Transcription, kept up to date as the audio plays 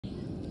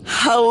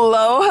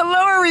Hello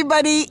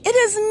everybody. It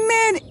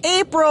is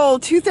mid-April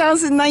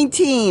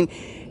 2019.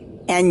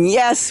 And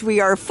yes, we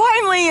are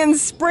finally in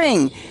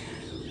spring.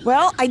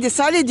 Well, I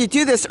decided to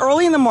do this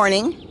early in the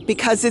morning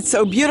because it's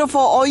so beautiful.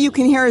 All you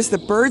can hear is the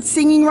birds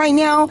singing right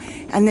now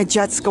and the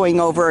jets going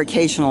over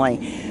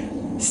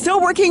occasionally.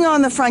 Still working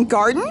on the front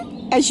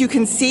garden, as you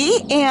can see,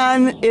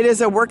 and it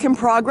is a work in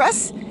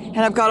progress.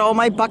 And I've got all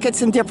my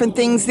buckets and different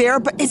things there,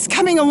 but it's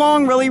coming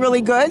along really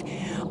good.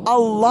 A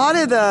lot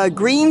of the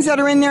greens that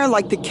are in there,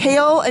 like the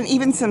kale and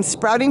even some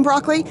sprouting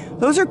broccoli,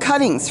 those are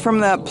cuttings from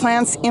the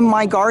plants in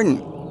my garden.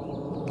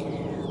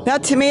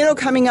 That tomato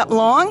coming up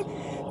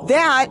long,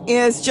 that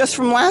is just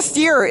from last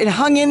year. It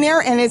hung in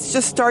there and it's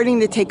just starting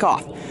to take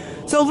off.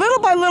 So little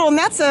by little, and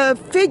that's a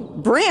fig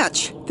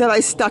branch that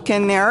I stuck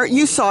in there.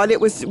 You saw it, it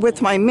was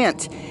with my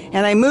mint.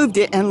 And I moved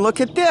it, and look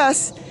at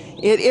this.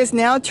 It is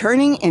now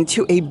turning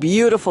into a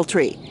beautiful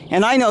tree.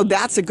 And I know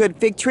that's a good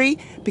fig tree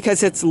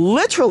because it's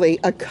literally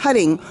a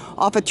cutting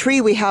off a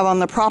tree we have on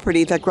the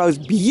property that grows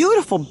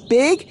beautiful,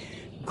 big,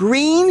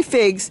 green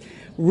figs,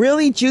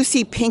 really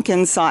juicy pink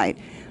inside.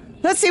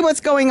 Let's see what's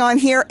going on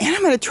here. And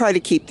I'm going to try to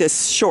keep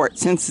this short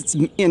since it's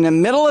in the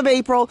middle of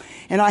April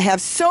and I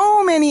have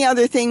so many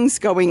other things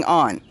going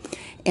on.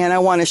 And I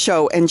want to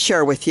show and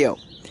share with you.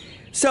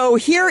 So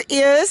here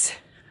is...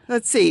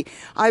 Let's see,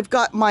 I've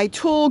got my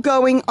tool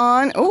going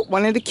on. Oh,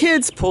 one of the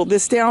kids pulled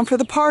this down for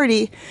the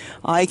party.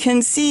 I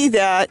can see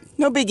that.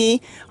 No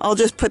biggie. I'll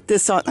just put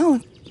this on.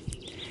 Oh,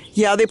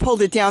 yeah, they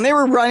pulled it down. They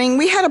were running.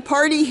 We had a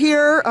party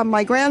here.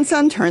 My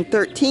grandson turned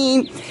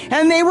 13,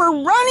 and they were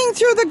running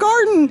through the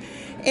garden.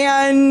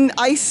 And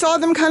I saw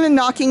them kind of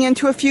knocking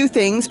into a few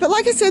things. But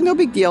like I said, no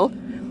big deal.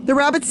 The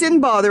rabbits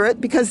didn't bother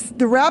it because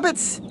the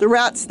rabbits, the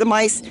rats, the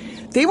mice,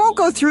 they won't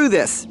go through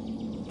this.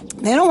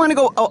 They don't want to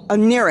go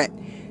near it.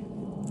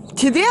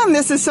 To them,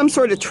 this is some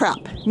sort of trap.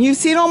 You've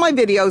seen all my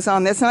videos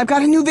on this, and I've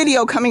got a new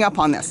video coming up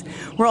on this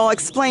where I'll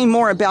explain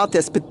more about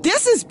this. But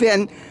this has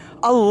been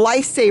a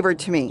lifesaver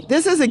to me.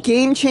 This is a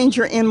game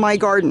changer in my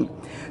garden.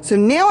 So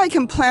now I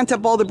can plant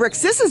up all the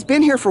bricks. This has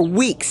been here for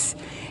weeks.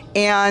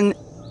 And,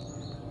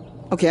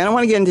 okay, I don't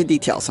want to get into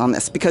details on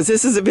this because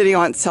this is a video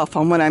on itself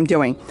on what I'm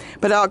doing.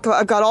 But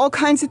I've got all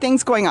kinds of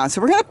things going on.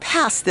 So we're going to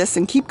pass this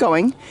and keep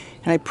going.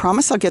 And I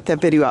promise I'll get that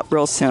video up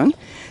real soon.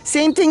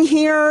 Same thing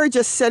here,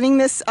 just setting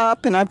this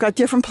up, and I've got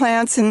different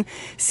plants and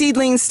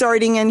seedlings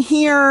starting in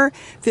here.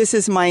 This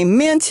is my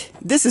mint.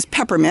 This is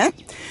peppermint.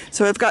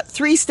 So I've got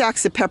 3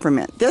 stacks of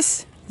peppermint.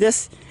 This,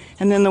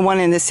 and then the one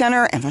in the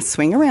center. And let's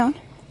swing around.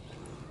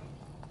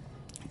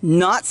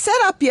 Not set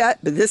up yet,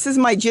 but this is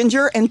my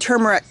ginger and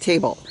turmeric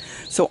table.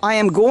 So I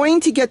am going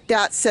to get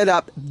that set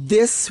up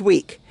this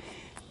week.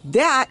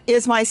 That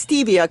is my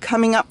stevia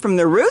coming up from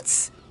the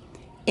roots.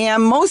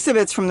 And most of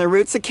it's from the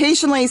roots.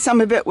 Occasionally,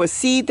 some of it was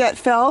seed that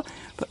fell.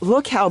 But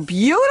look how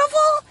beautiful.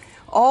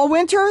 All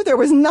winter, there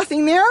was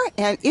nothing there,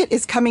 and it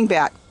is coming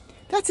back.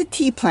 That's a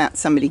tea plant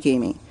somebody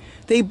gave me.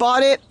 They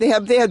bought it. They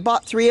had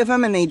bought 3 of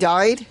them, and they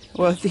died.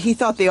 Well, he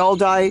thought they all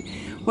died.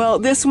 Well,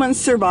 this one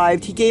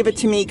survived. He gave it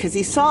to me because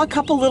he saw a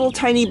couple little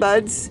tiny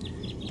buds.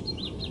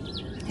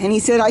 And he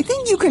said, I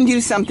think you can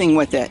do something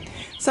with it.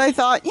 So I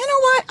thought, you know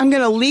what? I'm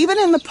going to leave it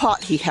in the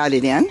pot he had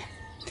it in.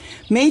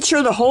 Made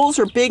sure the holes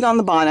are big on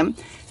the bottom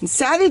and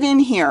sat it in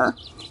here,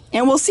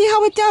 and we'll see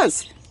how it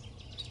does.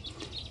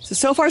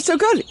 So far so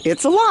good.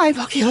 It's alive.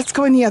 Okay, let's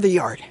go in the other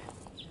yard.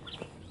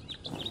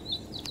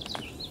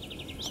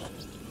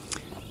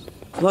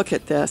 Look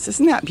at this.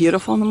 Isn't that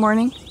beautiful in the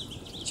morning?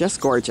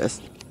 Just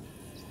gorgeous.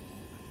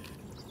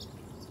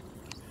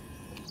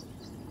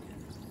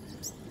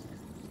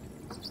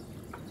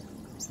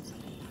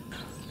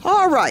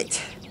 All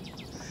right.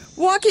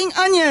 Walking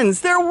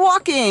onions. They're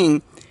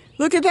walking.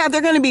 Look at that.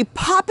 They're going to be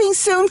popping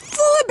soon,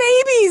 full of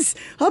babies.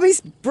 I'll be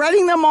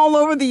spreading them all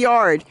over the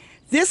yard.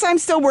 This I'm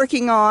still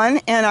working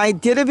on, and I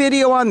did a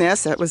video on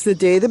this. That was the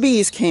day the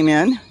bees came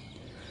in.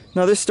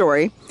 Another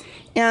story.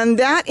 And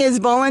that is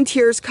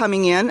volunteers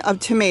coming in of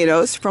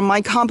tomatoes from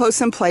my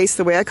compost in place,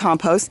 the way I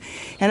compost.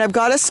 And I've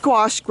got a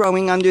squash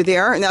growing under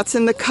there, and that's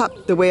in the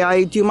cup, the way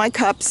I do my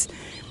cups.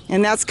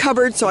 And that's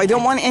covered, so I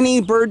don't want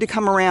any bird to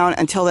come around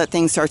until that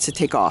thing starts to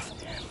take off.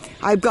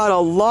 I've got a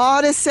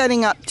lot of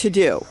setting up to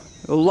do.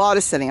 A lot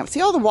of setting up. See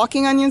all the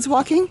walking onions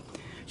walking?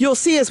 You'll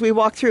see as we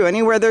walk through.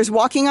 Anywhere there's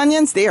walking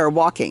onions, they are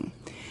walking.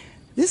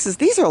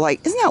 These are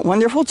like, isn't that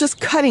wonderful? Just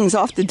cuttings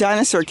off the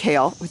dinosaur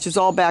kale, which is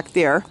all back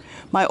there.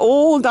 My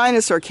old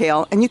dinosaur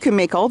kale, and you can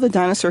make all the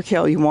dinosaur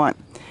kale you want.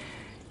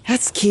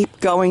 Let's keep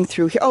going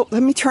through here. Oh,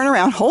 let me turn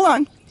around. Hold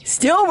on.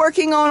 Still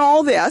working on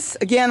all this.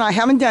 Again, I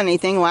haven't done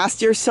anything.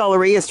 Last year's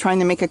celery is trying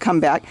to make a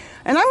comeback,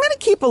 and I'm going to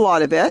keep a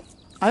lot of it.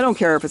 I don't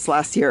care if it's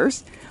last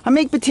year's. I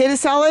make potato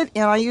salad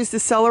and I use the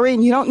celery,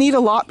 and you don't need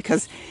a lot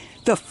because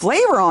the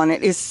flavor on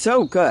it is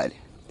so good.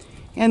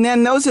 And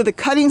then those are the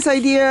cuttings I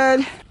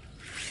did.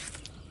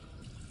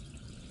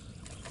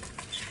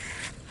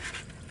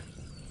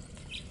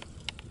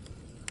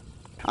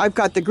 I've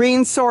got the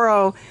green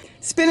sorrel,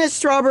 spinach,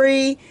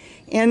 strawberry,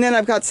 and then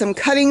I've got some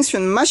cuttings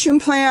from the mushroom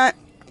plant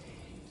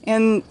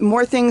and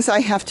more things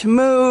I have to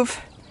move.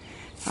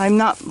 I'm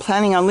not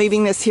planning on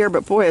leaving this here,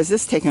 but boy, is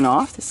this taken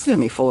off. This is going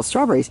to be full of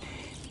strawberries.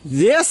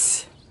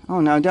 This, oh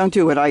no, don't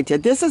do what I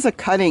did. This is a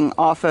cutting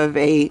off of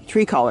a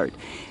tree collard,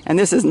 and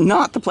this is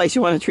not the place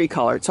you want a tree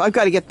collard. So I've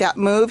got to get that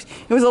moved.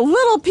 It was a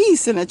little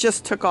piece and it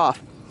just took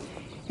off.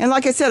 And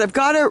like I said, I've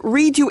got to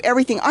redo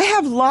everything. I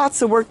have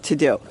lots of work to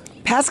do.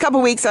 Past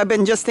couple weeks, I've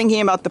been just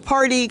thinking about the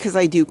party because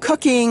I do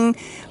cooking.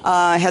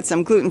 I had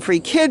some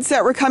gluten-free kids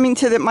that were coming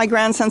to my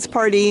grandson's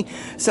party,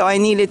 so I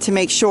needed to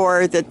make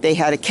sure that they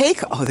had a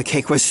cake. Oh, the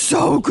cake was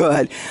so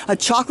good. A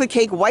chocolate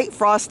cake, white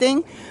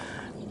frosting.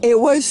 It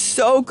was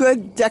so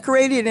good,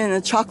 decorated in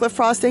a chocolate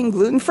frosting,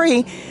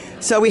 gluten-free.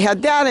 So we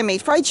had that. I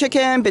made fried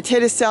chicken,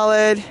 potato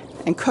salad,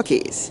 and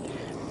cookies.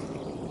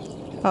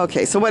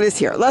 Okay, so what is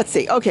here? Let's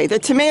see. Okay, the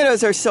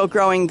tomatoes are still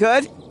growing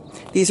good.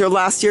 These are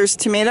last year's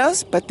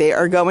tomatoes, but they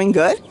are going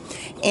good.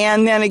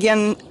 And then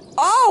again,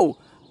 oh,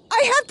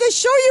 I have to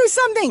show you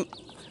something.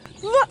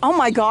 Look, oh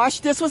my gosh,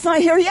 this was not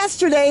here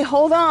yesterday.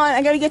 Hold on,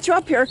 I gotta get you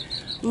up here.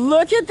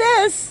 Look at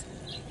this.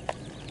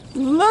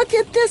 Look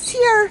at this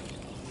here.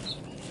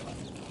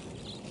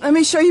 Let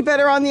me show you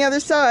better on the other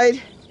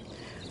side.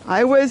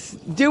 I was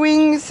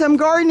doing some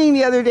gardening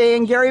the other day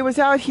and Gary was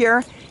out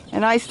here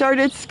and I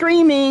started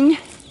screaming.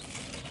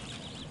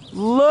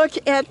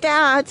 Look at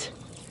that.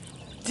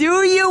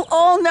 Do you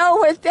all know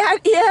what that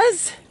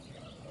is?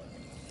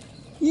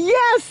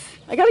 Yes!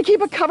 I gotta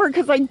keep it covered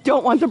because I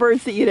don't want the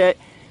birds to eat it.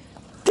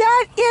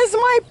 That is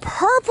my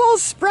purple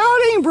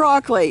sprouting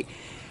broccoli.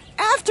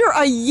 After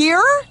a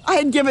year, I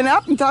had given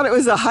up and thought it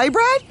was a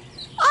hybrid.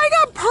 I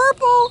got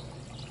purple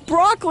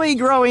broccoli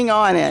growing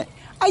on it.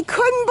 I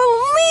couldn't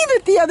believe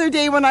it the other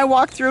day when I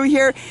walked through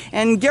here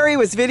and Gary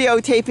was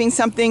videotaping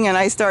something and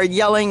I started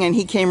yelling and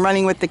he came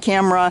running with the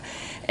camera.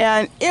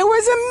 And it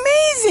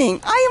was amazing.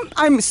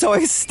 I'm so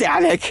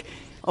ecstatic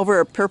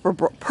over a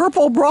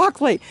purple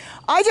broccoli.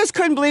 I just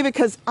couldn't believe it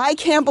because I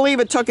can't believe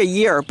it took a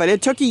year, but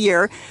it took a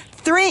year.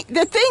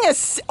 The thing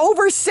is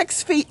over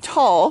 6 feet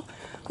tall.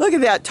 Look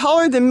at that,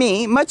 taller than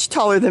me, much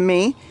taller than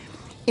me.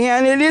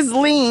 And it is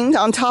leaned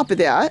on top of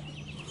that.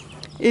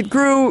 It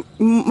grew,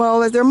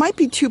 well, there might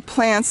be 2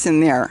 plants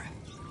in there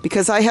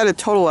because I had a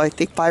total, I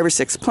think, 5 or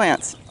 6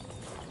 plants.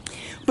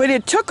 But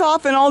it took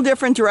off in all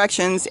different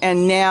directions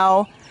and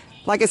now,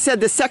 like I said,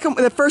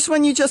 the first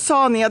one you just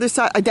saw on the other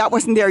side, that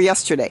wasn't there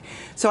yesterday.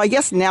 So I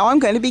guess now I'm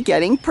going to be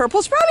getting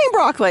purple sprouting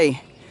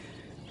broccoli.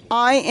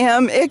 I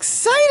am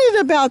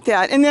excited about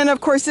that. And then, of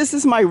course, this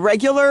is my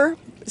regular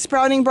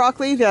sprouting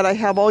broccoli that I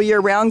have all year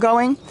round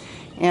going.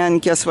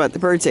 And guess what? The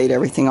birds ate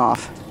everything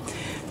off.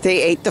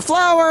 They ate the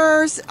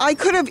flowers. I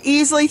could have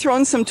easily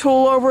thrown some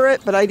tulle over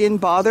it, but I didn't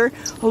bother.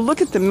 Oh,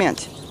 look at the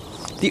mint.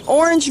 The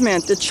orange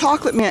mint, the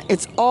chocolate mint,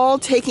 it's all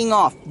taking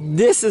off.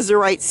 This is the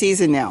right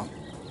season now.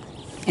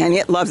 And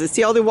it loves it.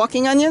 See all the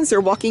walking onions? They're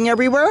walking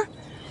everywhere.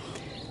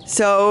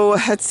 So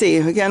let's see.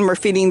 Again, we're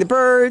feeding the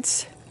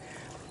birds.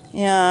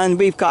 And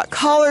we've got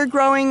collard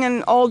growing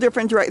in all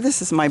different directions.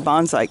 This is my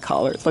bonsai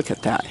collard. Look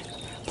at that.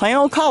 Plain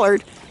old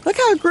collard. Look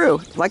how it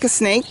grew, like a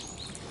snake.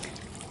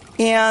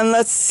 And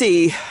let's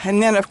see.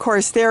 And then, of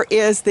course, there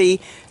is the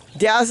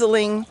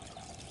dazzling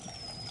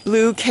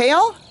blue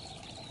kale.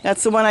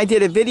 That's the one I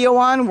did a video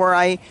on where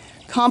I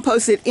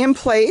composted in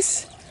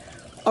place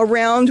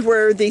around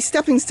where the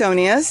stepping stone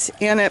is,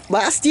 and it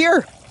last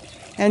year.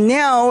 And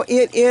now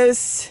it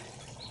is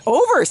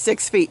over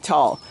 6 feet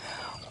tall.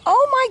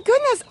 Oh my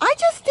goodness, I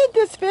just did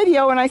this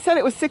video and I said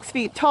it was 6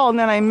 feet tall and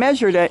then I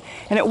measured it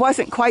and it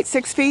wasn't quite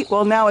 6 feet.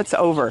 Well, now it's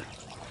over.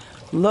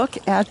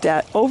 Look at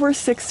that, over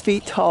 6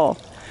 feet tall.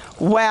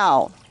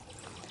 Wow.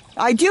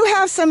 I do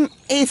have some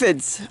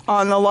aphids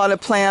on a lot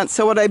of plants,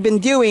 so what I've been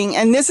doing,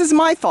 and this is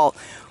my fault,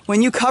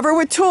 when you cover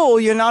with tulle,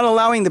 you're not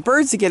allowing the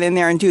birds to get in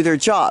there and do their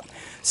job.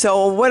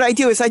 So what I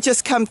do is I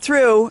just come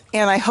through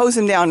and I hose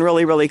them down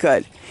really, really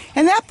good.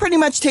 And that pretty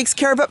much takes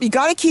care of it. You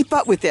got to keep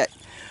up with it.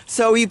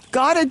 So you've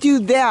got to do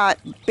that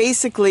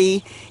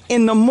basically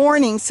in the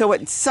morning so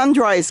it sun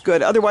dries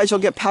good. Otherwise you'll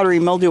get powdery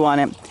mildew on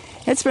it.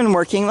 It's been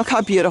working. Look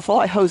how beautiful.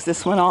 I hosed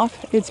this one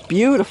off. It's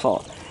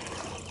beautiful.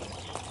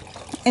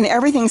 And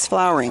everything's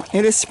flowering.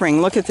 It is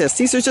spring. Look at this.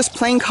 These are just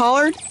plain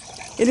collard.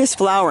 It is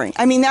flowering.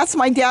 I mean, that's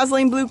my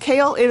dazzling blue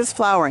kale. It is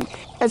flowering.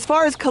 As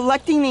far as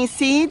collecting these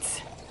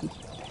seeds,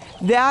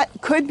 that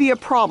could be a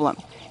problem.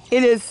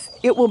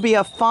 It will be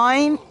a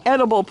fine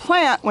edible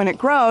plant when it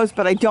grows,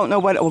 but I don't know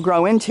what it will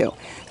grow into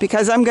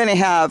because I'm going to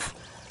have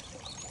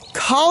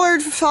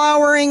collard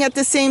flowering at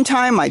the same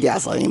time. My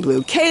dazzling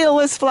blue kale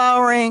is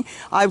flowering.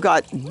 I've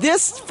got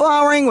this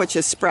flowering, which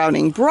is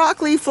sprouting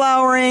broccoli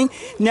flowering.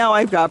 Now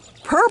I've got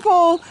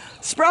purple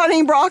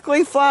sprouting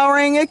broccoli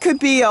flowering. It could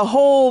be a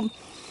whole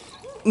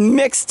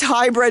mixed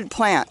hybrid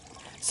plant.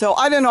 So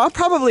I don't know. I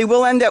probably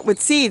will end up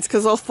with seeds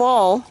because they'll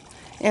fall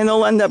and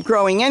they'll end up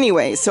growing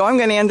anyway. So I'm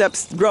going to end up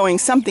growing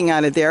something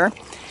out of there.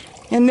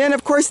 And then,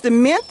 of course, the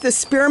mint, the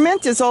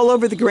spearmint is all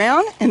over the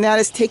ground, and that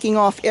is taking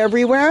off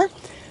everywhere.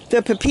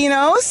 The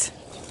pepinos,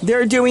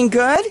 they're doing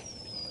good.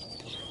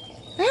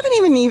 I haven't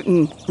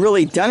even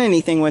really done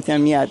anything with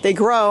them yet. They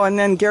grow, and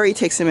then Gary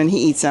takes them and he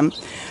eats them.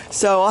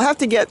 So I'll have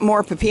to get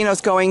more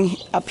pepinos going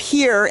up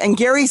here, and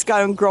Gary's got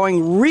them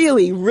growing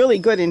really, really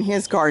good in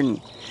his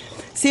garden.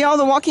 See all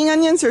the walking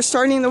onions are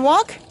starting to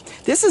walk?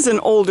 This is an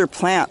older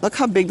plant. Look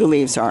how big the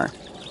leaves are.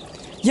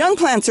 Young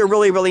plants are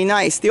really, really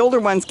nice. The older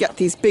ones get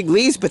these big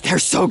leaves, but they're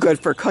so good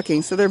for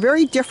cooking. So they're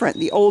very different,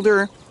 the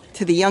older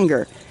to the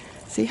younger.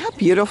 See how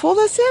beautiful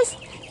this is?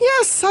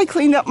 Yes, I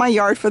cleaned up my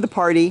yard for the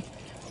party.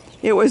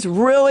 It was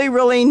really,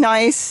 really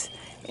nice,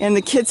 and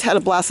the kids had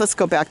a blast. Let's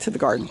go back to the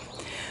garden.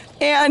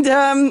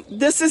 And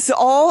this is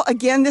all,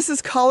 again, this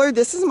is colored.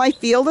 This is my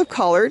field of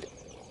colored.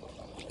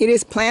 It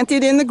is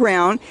planted in the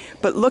ground,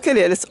 but look at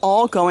it, it's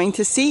all going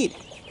to seed,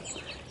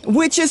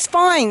 which is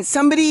fine.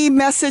 Somebody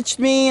messaged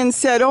me and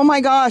said, oh my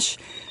gosh,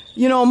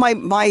 you know,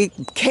 my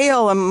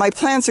kale and my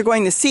plants are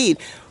going to seed.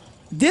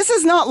 This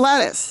is not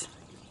lettuce.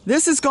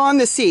 This has gone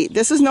to seed.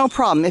 This is no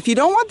problem. If you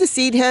don't want the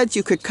seed heads,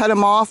 you could cut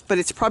them off, but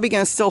it's probably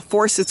going to still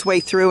force its way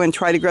through and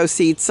try to grow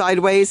seeds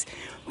sideways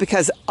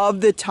because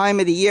of the time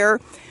of the year.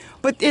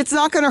 But it's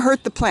not going to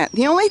hurt the plant.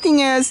 The only thing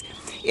is,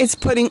 it's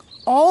putting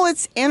all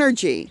its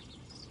energy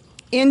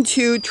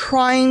into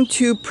trying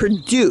to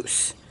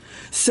produce.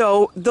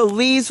 So the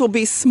leaves will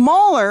be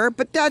smaller,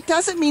 but that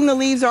doesn't mean the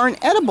leaves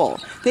aren't edible.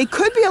 They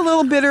could be a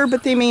little bitter,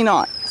 but they may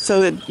not.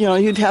 So that, you know,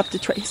 you'd have to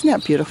try. Isn't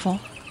that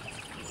beautiful?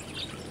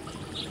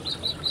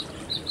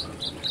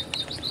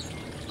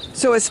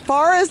 So as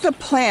far as the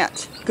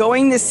plant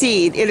going to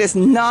seed, it is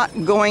not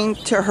going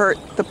to hurt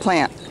the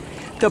plant.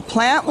 The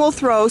plant will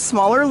throw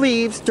smaller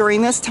leaves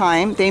during this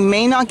time. They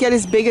may not get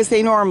as big as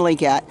they normally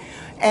get.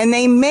 And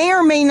they may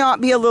or may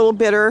not be a little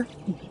bitter.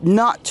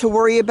 Not to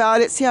worry about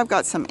it. See, I've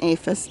got some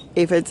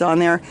aphids on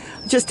there.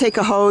 Just take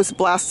a hose,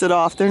 blast it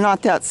off. They're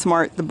not that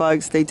smart, the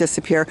bugs. They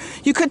disappear.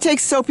 You could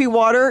take soapy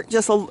water,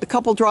 just a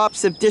couple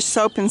drops of dish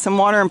soap and some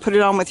water, and put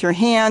it on with your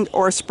hand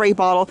or a spray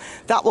bottle.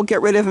 That will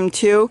get rid of them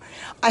too.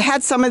 I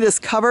had some of this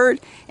covered,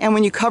 and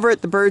when you cover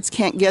it, the birds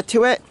can't get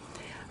to it.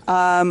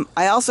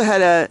 I also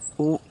had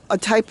a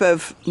type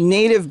of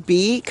native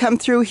bee come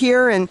through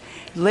here and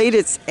laid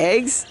its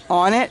eggs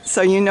on it.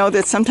 So you know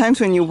that sometimes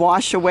when you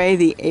wash away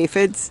the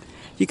aphids,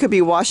 you could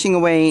be washing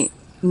away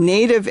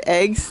native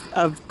eggs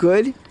of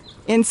good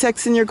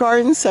insects in your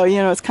garden. So, you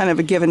know, it's kind of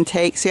a give and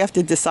take. So you have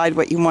to decide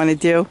what you want to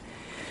do.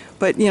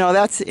 But, you know,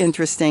 that's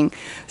interesting.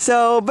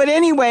 So, but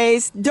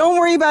anyways, don't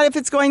worry about if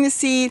it's going to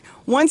seed.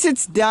 Once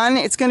it's done,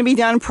 it's going to be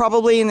done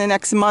probably in the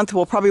next month.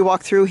 We'll probably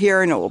walk through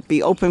here and it will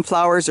be open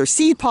flowers or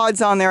seed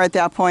pods on there at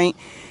that point.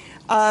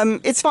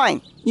 It's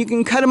fine. You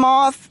can cut them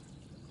off.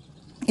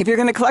 If you're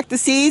going to collect the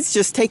seeds,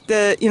 just take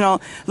the, you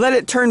know, let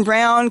it turn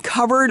brown,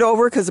 cover it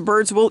over because the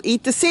birds will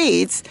eat the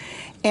seeds.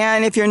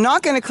 And if you're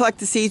not going to collect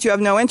the seeds, you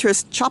have no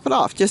interest, chop it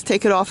off. Just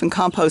take it off and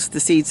compost the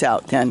seeds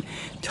out then.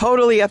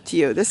 Totally up to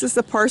you. This is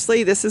the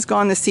parsley. This has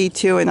gone to seed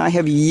too, and I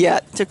have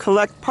yet to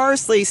collect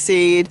parsley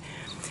seed.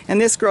 And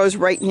this grows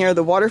right near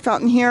the water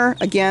fountain here.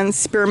 Again,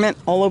 spearmint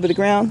all over the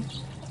ground.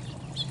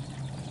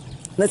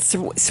 Let's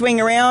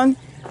swing around.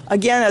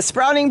 Again, a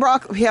sprouting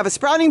broccoli. We have a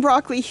sprouting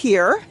broccoli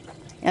here,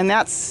 and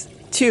that's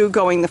two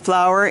going to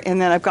flower. And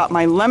then I've got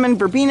my lemon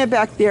verbena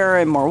back there,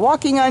 and more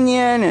walking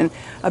onion, and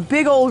a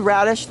big old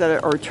radish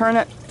or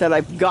turnip that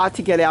I've got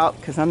to get out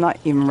because I'm not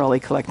even really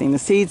collecting the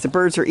seeds. The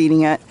birds are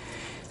eating it.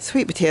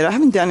 Sweet potato, I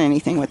haven't done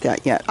anything with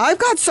that yet. I've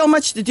got so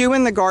much to do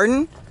in the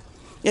garden.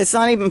 It's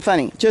not even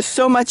funny. Just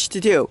so much to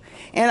do.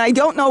 And I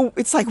don't know,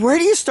 it's like, where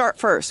do you start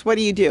first? What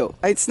do you do?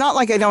 It's not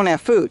like I don't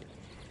have food.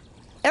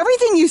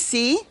 Everything you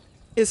see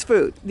is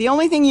food. The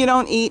only thing you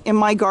don't eat in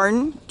my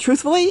garden,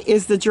 truthfully,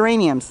 is the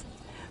geraniums.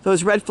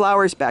 Those red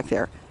flowers back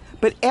there.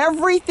 But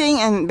everything,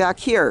 and back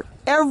here,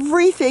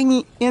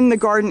 everything in the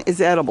garden is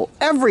edible.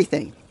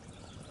 Everything.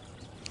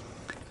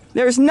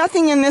 There's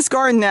nothing in this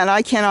garden that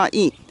I cannot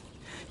eat.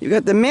 You've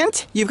got the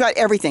mint, you've got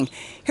everything.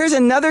 Here's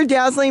another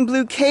dazzling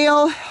blue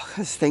kale.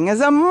 This thing is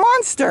a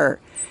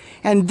monster.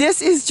 And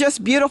this is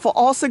just beautiful.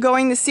 Also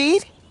going to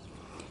seed.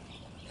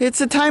 It's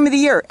the time of the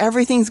year.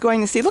 Everything's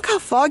going to seed. Look how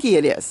foggy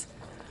it is.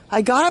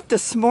 I got up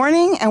this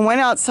morning and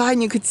went outside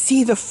and you could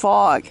see the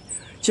fog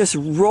just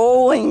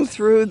rolling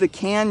through the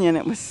canyon.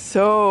 It was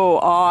so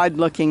odd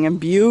looking and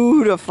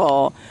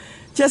beautiful.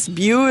 Just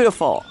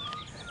beautiful.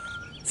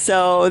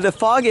 So the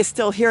fog is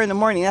still here in the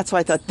morning. That's why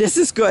I thought this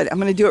is good. I'm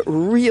going to do it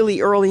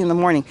really early in the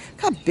morning.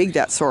 Look how big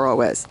that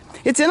sorrel is.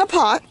 It's in a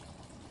pot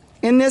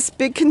in this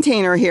big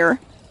container here,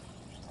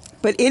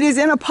 but it is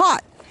in a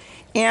pot.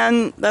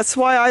 And that's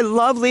why I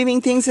love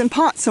leaving things in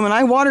pots. So when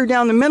I water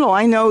down the middle,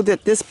 I know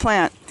that this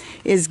plant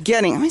is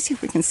getting, let me see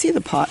if we can see the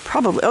pot.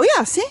 Probably. Oh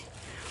yeah, see?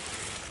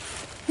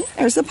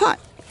 There's the pot.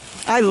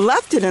 I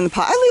left it in the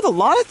pot. I leave a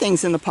lot of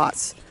things in the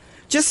pots.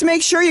 Just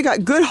make sure you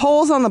got good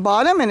holes on the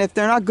bottom, and if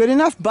they're not good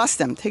enough, bust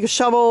them. Take a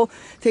shovel,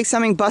 take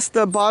something, bust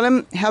the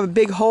bottom, have a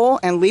big hole,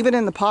 and leave it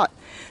in the pot.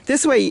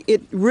 This way,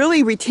 it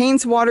really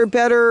retains water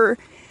better.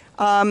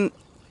 I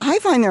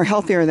find they're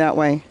healthier that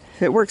way.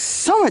 It works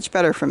so much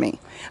better for me.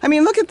 I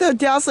mean, look at the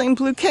dazzling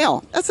blue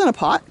kale. That's in a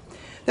pot.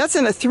 That's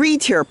in a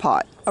 3-tier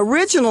pot.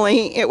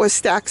 Originally, it was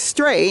stacked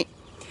straight,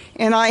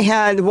 And I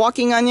had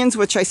walking onions,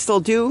 which I still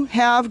do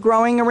have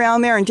growing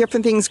around there, and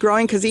different things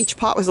growing because each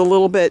pot was a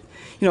little bit,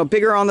 you know,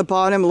 bigger on the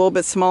bottom, a little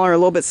bit smaller, a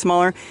little bit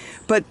smaller.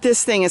 But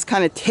this thing is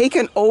kind of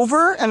taken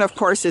over, and of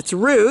course its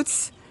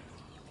roots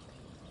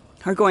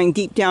are going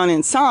deep down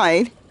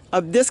inside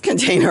of this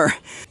container.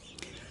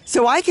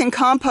 So I can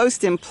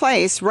compost in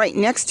place right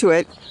next to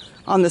it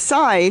on the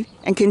side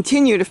and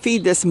continue to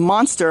feed this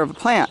monster of a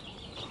plant.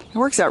 It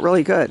works out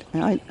really good.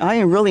 I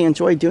really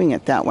enjoy doing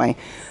it that way.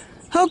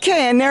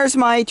 Okay, and there's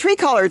my tree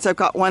collards. I've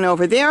got one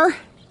over there.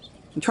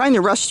 I'm trying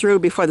to rush through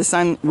before the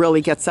sun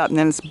really gets up, and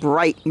then it's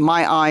bright in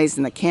my eyes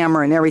and the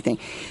camera and everything.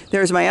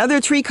 There's my other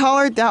tree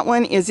collard. That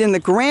one is in the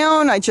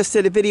ground. I just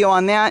did a video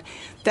on that.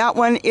 That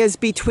one is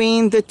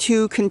between the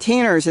two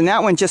containers, and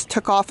that one just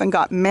took off and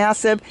got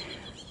massive.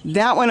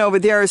 That one over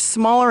there is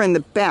smaller in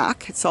the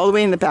back. It's all the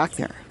way in the back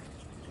there.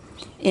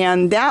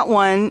 And that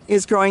one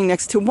is growing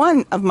next to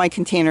one of my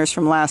containers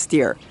from last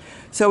year.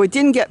 So it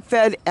didn't get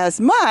fed as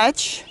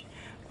much,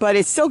 but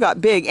it still got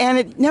big, and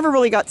it never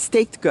really got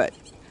staked good.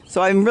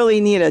 So I really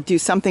need to do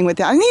something with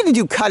that. I need to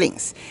do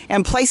cuttings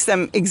and place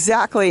them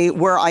exactly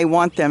where I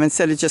want them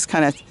instead of just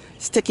kind of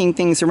sticking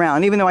things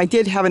around. Even though I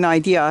did have an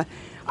idea,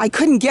 I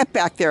couldn't get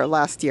back there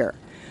last year.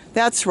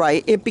 That's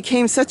right, it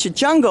became such a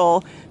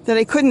jungle that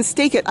I couldn't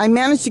stake it. I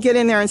managed to get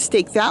in there and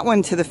stake that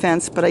one to the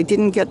fence, but I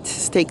didn't get to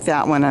stake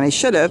that one, and I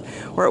should have,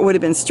 or it would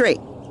have been straight,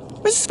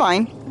 which is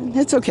fine.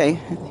 It's okay.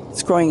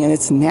 It's growing in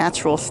its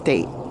natural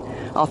state.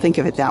 I'll think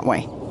of it that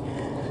way.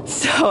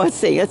 So let's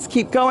see, let's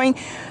keep going.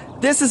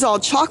 This is all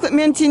chocolate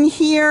mint in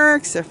here,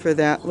 except for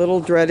that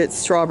little dreaded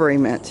strawberry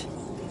mint.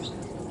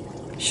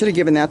 Should have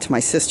given that to my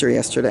sister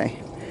yesterday.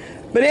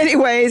 But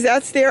anyways,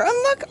 that's there. And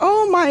look,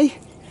 oh, my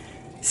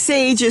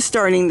sage is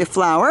starting to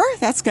flower.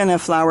 That's gonna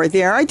flower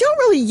there. I don't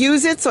really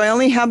use it, so I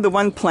only have the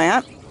one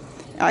plant.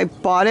 I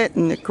bought it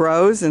and it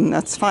grows, and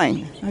that's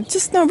fine. I've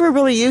just never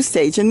really used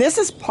sage. And this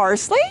is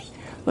parsley.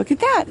 Look at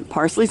that,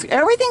 parsley's,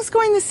 everything's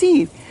going to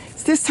seed.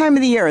 It's this time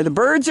of the year. The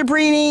birds are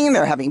breeding,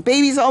 they're having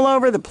babies all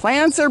over, the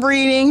plants are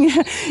breeding,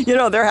 you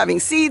know, they're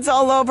having seeds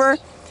all over.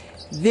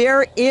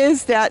 There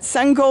is that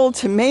sun gold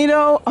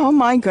tomato. Oh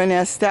my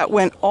goodness, that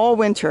went all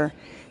winter.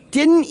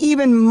 Didn't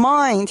even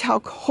mind how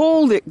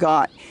cold it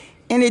got,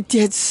 and it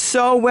did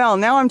so well.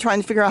 Now I'm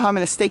trying to figure out how I'm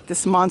going to stake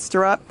this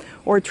monster up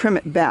or trim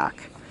it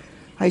back.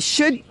 I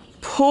should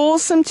pull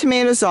some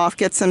tomatoes off,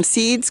 get some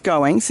seeds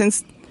going,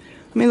 since,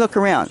 let me look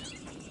around.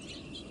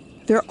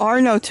 There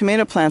are no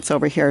tomato plants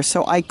over here,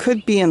 so I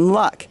could be in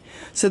luck.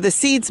 So the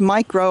seeds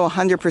might grow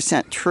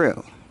 100%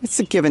 true. It's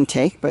a give and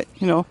take, but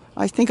you know,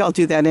 I think I'll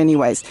do that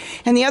anyways.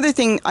 And the other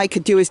thing I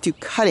could do is do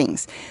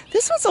cuttings.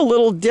 This one's a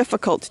little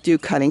difficult to do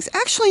cuttings.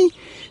 Actually,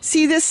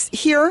 see this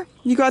here?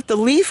 You got the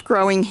leaf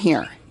growing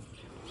here.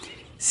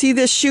 See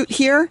this shoot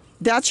here?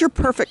 That's your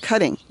perfect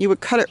cutting. You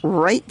would cut it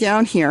right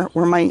down here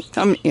where my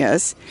thumb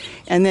is,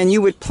 and then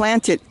you would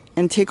plant it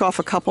and take off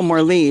a couple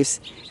more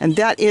leaves. And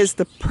that is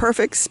the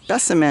perfect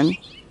specimen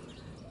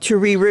to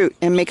reroot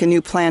and make a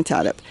new plant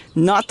out of.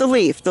 Not the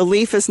leaf. The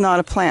leaf is not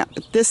a plant,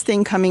 but this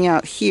thing coming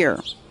out here,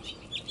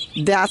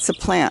 that's a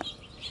plant.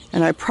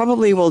 And I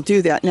probably will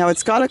do that. Now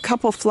it's got a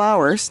couple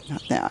flowers,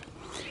 not that.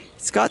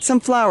 It's got some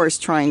flowers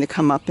trying to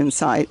come up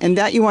inside, and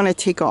that you want to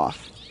take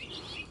off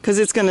because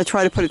it's going to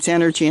try to put its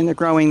energy into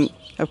growing,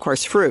 of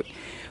course, fruit.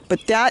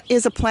 But that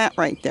is a plant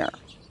right there.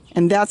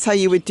 And that's how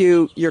you would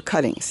do your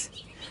cuttings.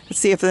 Let's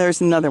see if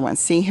there's another one.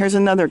 See, here's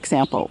another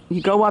example. You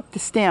go up the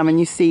stem and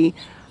you see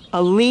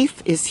a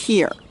leaf is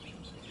here.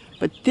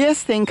 But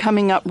this thing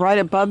coming up right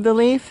above the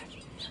leaf,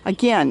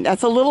 again,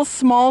 that's a little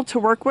small to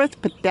work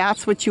with, but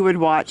that's what you would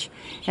watch.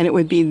 And it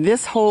would be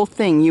this whole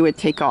thing you would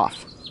take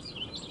off.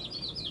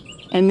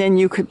 And then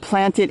you could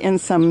plant it in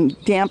some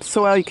damp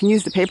soil. You can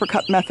use the paper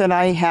cup method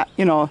I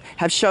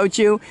have showed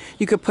you.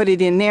 You could put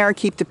it in there,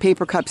 keep the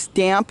paper cups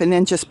damp, and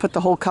then just put the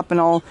whole cup and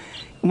all.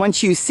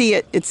 Once you see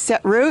it, it's set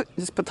root,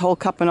 just put the whole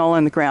cup and all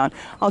in the ground.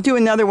 I'll do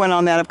another one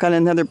on that. I've got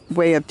another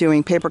way of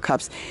doing paper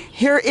cups.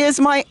 Here is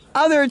my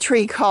other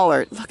tree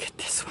collard. Look at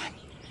this one.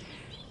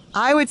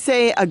 I would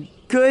say a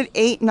good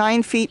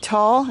 8-9 feet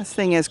tall. This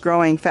thing is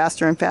growing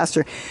faster and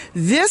faster.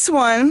 This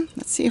one,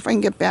 let's see if I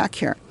can get back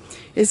here,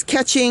 is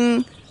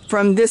catching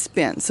from this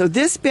bin. So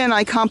this bin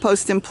I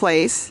compost in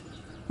place,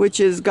 which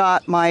has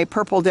got my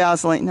purple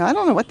dazzling, now I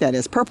don't know what that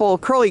is, purple,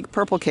 curly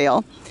purple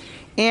kale.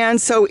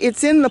 And so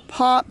it's in the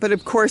pot, but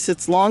of course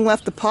it's long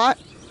left the pot,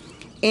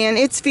 and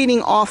it's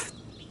feeding off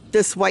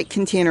this white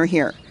container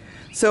here.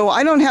 So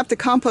I don't have to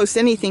compost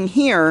anything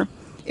here.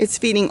 It's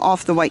feeding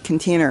off the white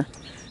container.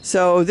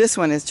 So this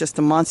one is just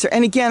a monster.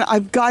 And again,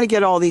 I've got to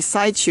get all these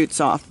side shoots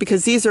off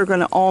because these are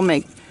going to all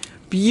make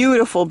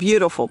beautiful,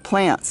 beautiful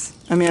plants.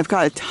 I mean, I've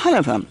got a ton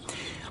of them.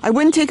 I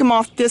wouldn't take them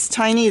off this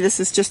tiny. This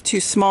is just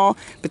too small,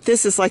 but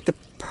this is like the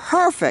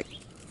perfect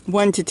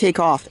one to take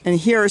off. And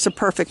here is a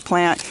perfect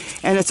plant,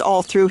 and it's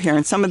all through here.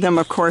 And some of them,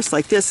 of course,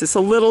 like this, it's a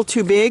little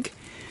too big.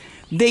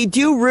 They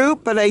do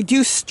root, but I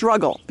do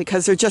struggle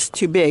because they're just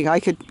too big. I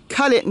could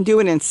cut it and do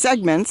it in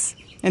segments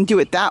and do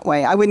it that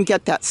way. I wouldn't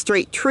get that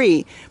straight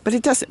tree, but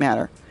it doesn't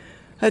matter.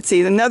 Let's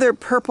see, another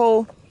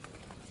purple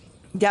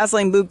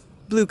dazzling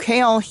blue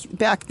kale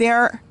back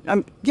there.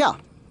 Yeah.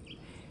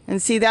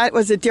 And see, that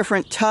was a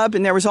different tub,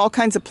 and there was all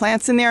kinds of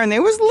plants in there, and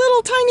there was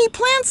little tiny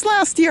plants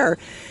last year.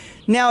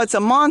 Now it's a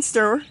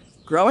monster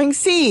growing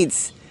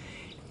seeds.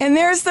 And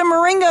there's the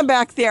moringa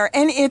back there,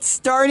 and it's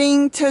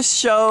starting to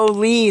show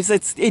leaves.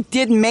 It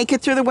did make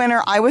it through the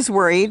winter. I was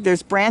worried.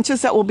 There's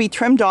branches that will be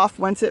trimmed off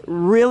once it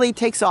really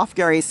takes off,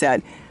 Gary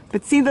said.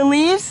 But see the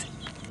leaves?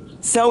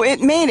 So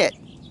it made it.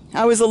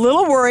 I was a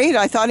little worried.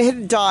 I thought it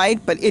had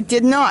died, but it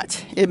did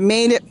not. It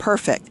made it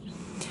perfect.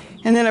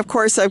 And then, of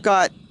course, I've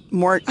got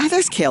more. Oh,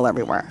 there's kale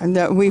everywhere.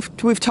 And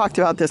we've talked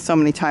about this so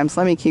many times.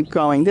 Let me keep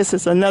going. This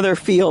is another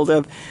field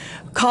of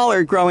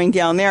collard growing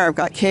down there. I've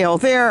got kale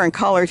there and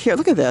collard here.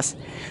 Look at this.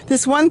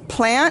 This one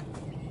plant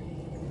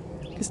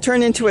is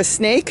turned into a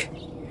snake.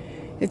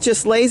 It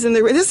just lays in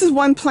there. This is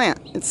one plant.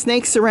 It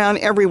snakes around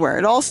everywhere.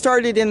 It all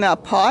started in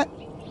that pot,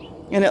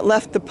 and it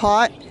left the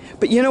pot.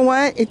 But you know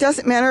what? It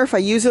doesn't matter if I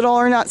use it all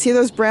or not. See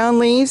those brown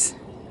leaves?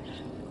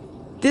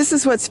 This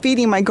is what's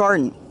feeding my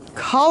garden.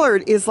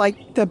 Collard is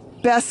like the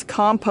best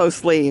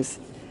compost leaves.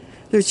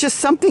 There's just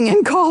something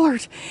in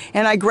collard.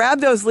 And I grab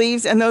those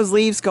leaves, and those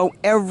leaves go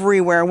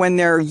everywhere. When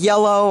they're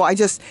yellow, I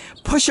just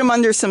push them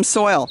under some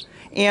soil,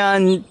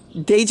 and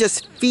they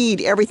just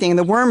feed everything. And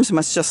the worms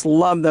must just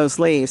love those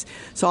leaves.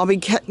 So I'll be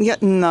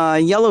getting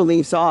yellow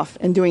leaves off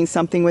and doing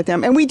something with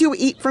them. And we do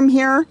eat from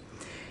here.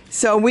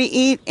 So we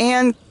eat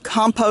and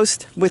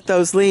compost with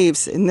those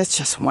leaves, and it's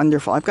just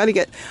wonderful. I've got to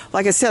get,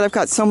 like I said, I've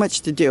got so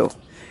much to do.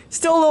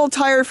 Still a little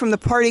tired from the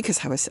party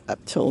because I was up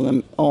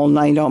till all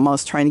night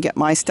almost trying to get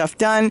my stuff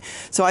done,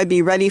 so I'd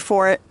be ready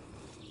for it.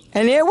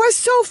 And it was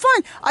so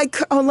fun.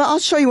 I'll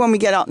show you when we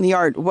get out in the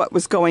yard what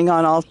was going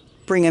on. I'll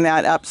bring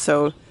that up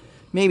so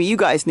maybe you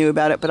guys knew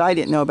about it, but I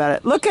didn't know about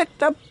it. Look at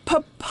the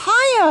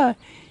papaya.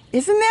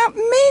 Isn't that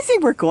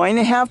amazing? We're going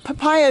to have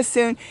papayas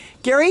soon.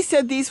 Gary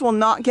said these will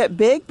not get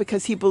big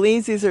because he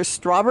believes these are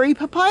strawberry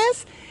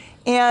papayas.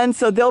 And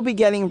so they'll be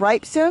getting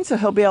ripe soon, so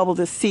he'll be able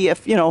to see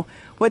if,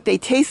 what they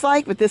taste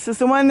like. But this is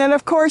the one that,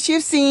 of course,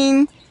 you've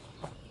seen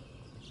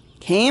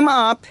came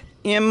up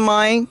in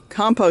my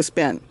compost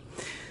bin.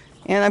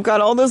 And I've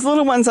got all those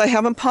little ones I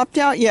haven't popped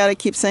out yet. I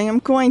keep saying I'm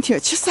going to.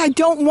 It's just I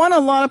don't want a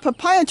lot of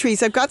papaya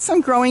trees. I've got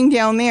some growing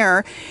down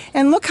there.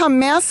 And look how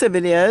massive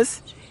it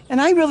is. And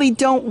I really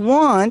don't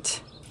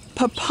want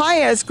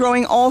papayas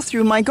growing all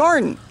through my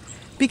garden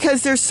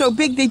because they're so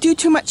big. They do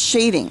too much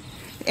shading.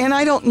 And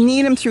I don't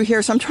need them through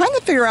here. So I'm trying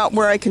to figure out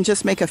where I can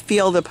just make a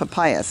field of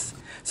papayas.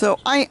 So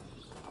I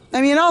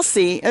mean, I'll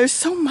see. There's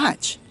so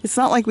much. It's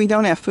not like we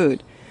don't have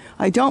food.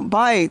 I don't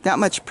buy that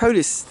much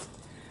produce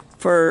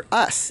for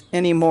us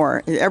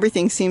anymore.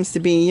 Everything seems to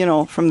be,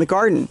 from the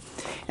garden.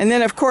 And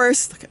then, of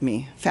course, look at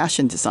me,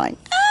 fashion design.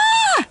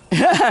 Ah!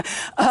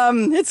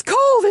 It's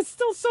cold. It's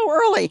still so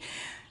early.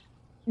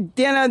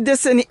 Then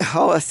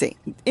let's see.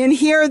 In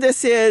here,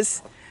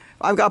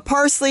 I've got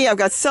parsley, I've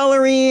got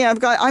celery, I'm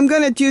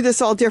going to do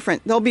this all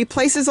different. There'll be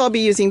places I'll be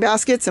using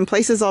baskets and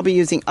places I'll be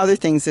using other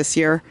things this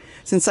year,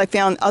 since I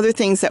found other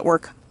things that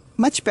work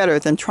much better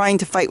than trying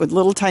to fight with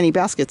little tiny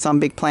baskets on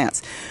big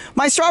plants.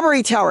 My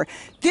strawberry tower.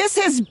 This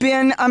has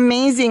been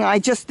amazing.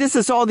 This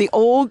is all the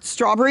old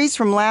strawberries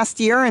from last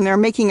year, and they're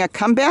making a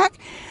comeback.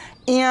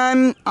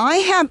 And I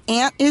have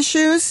ant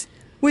issues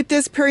with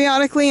this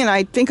periodically, and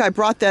I think I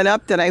brought that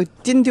up, that I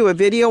didn't do a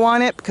video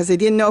on it because I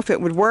didn't know if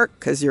it would work,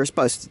 because you're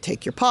supposed to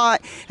take your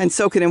pot and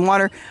soak it in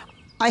water.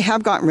 I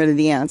have gotten rid of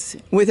the ants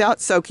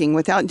without soaking,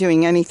 without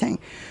doing anything.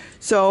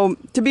 So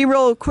to be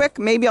real quick,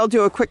 maybe I'll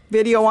do a quick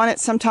video on it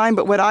sometime,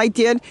 but what I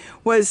did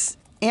was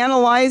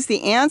analyze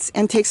the ants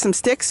and take some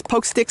sticks,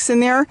 poke sticks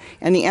in there,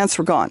 and the ants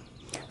were gone.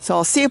 So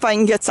I'll see if I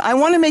can get some. I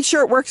want to make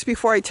sure it works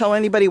before I tell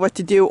anybody what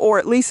to do, or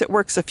at least it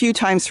works a few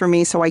times for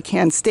me so I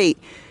can state,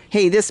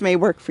 hey, this may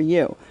work for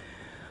you.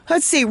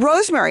 Let's see,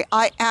 rosemary.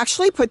 I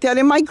actually put that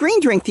in my green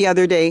drink the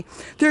other day.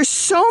 There's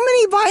so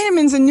many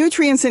vitamins and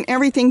nutrients and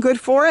everything good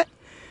for it.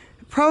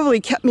 It probably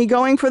kept me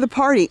going for the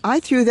party. I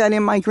threw that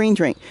in my green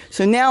drink.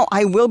 So now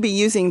I will be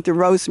using the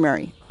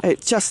rosemary.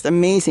 It's just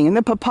amazing. And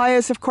the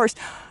papayas, of course.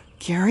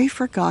 Gary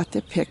forgot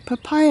to pick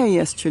papaya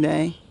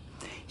yesterday.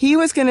 He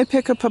was going to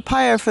pick a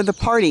papaya for the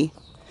party.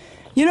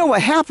 You know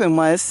what happened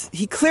was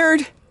he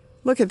cleared,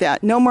 look at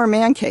that, no more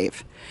man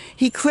cave.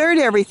 He cleared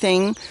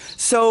everything,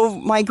 so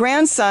my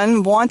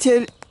grandson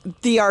wanted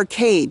the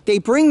arcade. They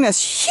bring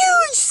this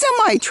huge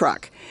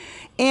semi-truck,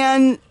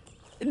 and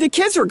the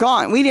kids were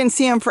gone. We didn't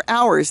see them for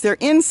hours. They're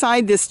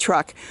inside this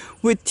truck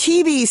with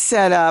TVs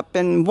set up,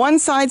 and one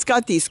side's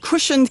got these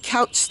cushioned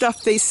couch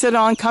stuff they sit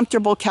on,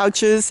 comfortable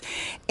couches,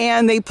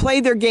 and they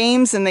play their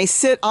games, and they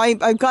sit.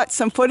 I've got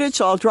some footage,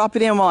 so I'll drop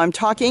it in while I'm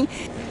talking.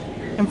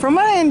 And from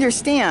what I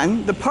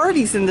understand, the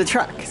party's in the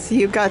truck. So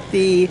you've got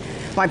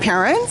my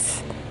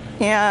parents,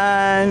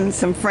 and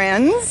some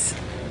friends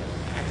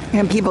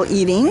and people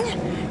eating,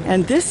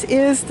 and this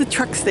is the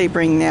trucks they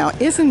bring now.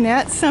 Isn't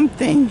that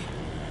something?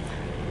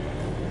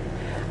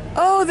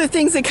 Oh, the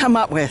things they come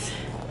up with.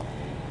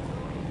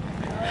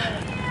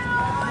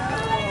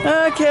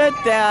 Look at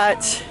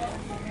that.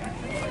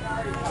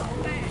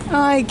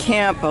 I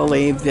can't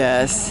believe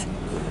this.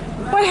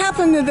 What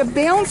happened to the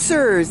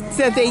bouncers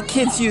that they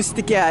kids used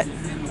to get?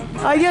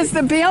 I guess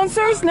the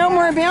bouncers? No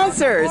more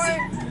bouncers.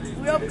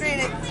 We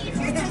upgraded.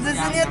 This is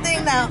a new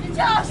thing now.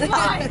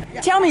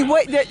 Tell me,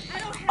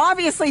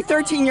 obviously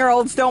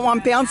 13-year-olds don't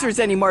want bouncers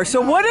anymore.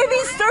 So what do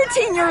these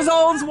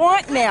 13-year-olds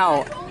want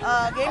now?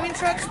 Gaming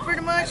trucks,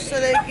 pretty much, so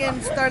they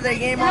can start their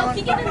game on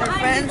with their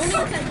friends.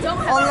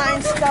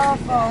 Online stuff.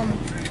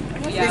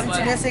 Listen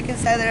to music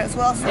inside there as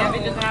well. So.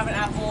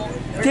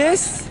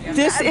 This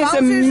is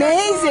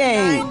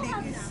amazing.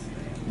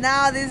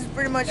 Now this is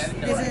pretty much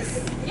this is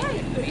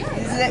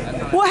it.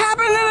 What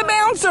happened to the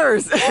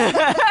bouncers?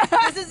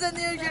 This is the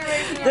new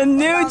generation. The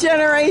new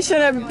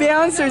generation of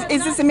bouncers.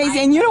 Is this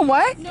amazing? And you know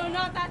what?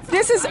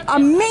 This is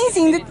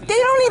amazing that they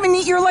don't even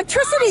need your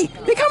electricity.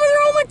 They come with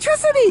their own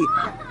electricity.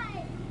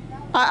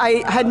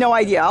 I had no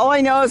idea. All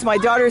I know is my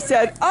daughter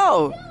said,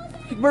 "Oh,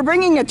 we're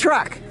bringing a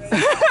truck."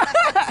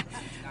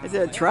 Is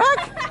it a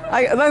truck?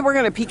 We're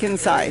going to peek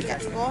inside.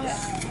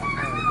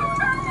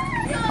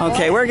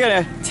 Okay, we're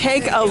going to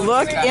take a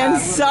look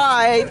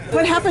inside.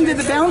 What happened to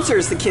the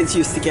bouncers the kids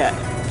used to get?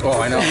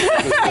 Oh, I know.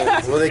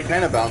 Well, they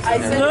kind of bounce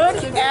in there.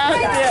 Look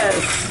at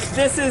this.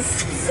 This is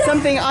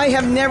something I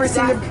have never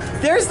seen.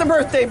 There's the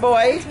birthday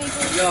boy.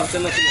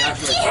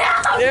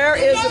 There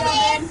is a...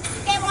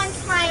 Get one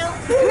smile.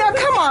 Now,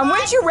 come on.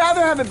 Wouldn't you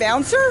rather have a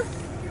bouncer?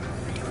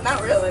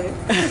 Not really.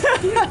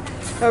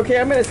 Okay,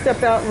 I'm going to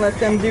step out and let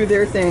them do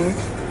their thing.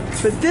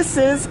 But this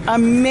is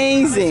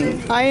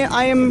amazing.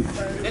 I am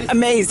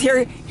amazed.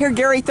 Here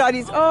Gary thought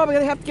I'm going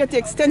to have to get the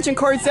extension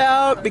cords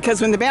out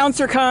because when the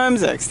bouncer comes,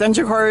 the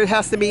extension cord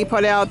has to be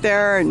put out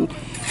there. And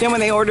then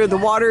when they order the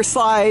water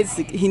slides,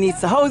 he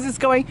needs the hoses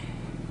going.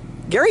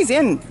 Gary's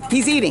in.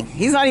 He's eating.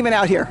 He's not even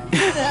out here.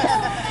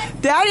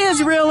 That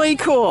is really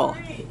cool.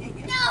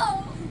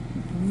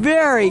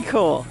 Very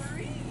cool.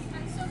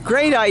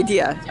 Great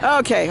idea.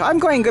 Okay, I'm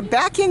going to go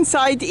back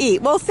inside to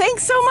eat. Well,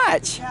 thanks so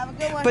much. Have a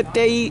good one. But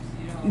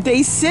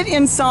they sit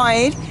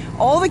inside,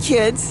 all the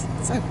kids.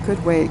 It's a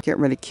good way to get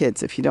rid of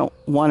kids if you don't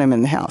want them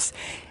in the house.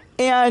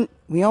 And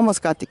we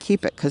almost got to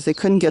keep it because they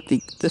couldn't get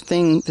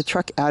the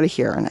truck out of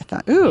here. And I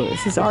thought, ooh,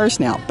 this is ours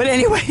now. But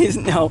anyways,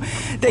 no,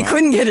 they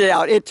couldn't get it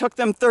out. It took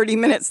them 30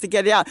 minutes to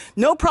get it out.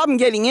 No problem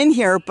getting in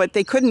here, but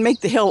they couldn't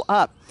make the hill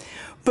up.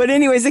 But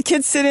anyways, the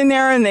kids sit in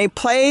there and they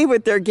play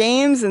with their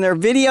games and their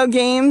video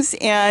games,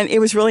 and it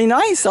was really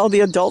nice. All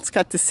the adults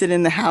got to sit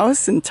in the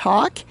house and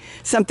talk,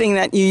 something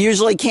that you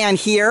usually can't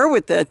hear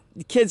with the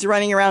kids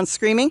running around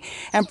screaming.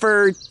 And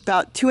for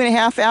about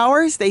 2.5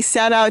 hours, they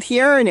sat out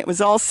here, and it was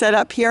all set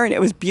up here, and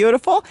it was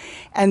beautiful,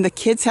 and the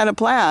kids had a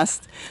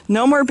blast.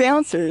 No more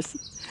bouncers.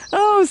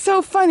 Oh,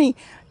 so funny.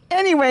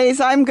 Anyways,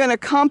 I'm going to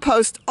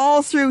compost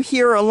all through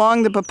here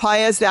along the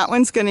papayas. That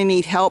one's going to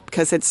need help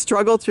because it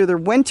struggled through the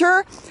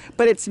winter,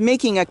 but it's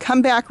making a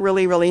comeback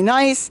really, really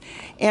nice.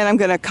 And I'm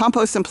going to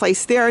compost in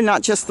place there,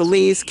 not just the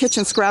leaves,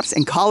 kitchen scraps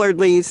and collard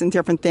leaves and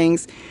different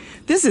things.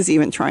 This is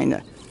even trying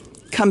to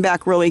come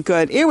back really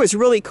good. It was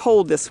really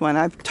cold, this one.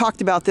 I've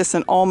talked about this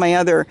in all my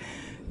other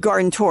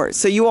garden tours,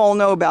 so you all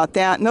know about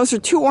that. And those are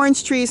 2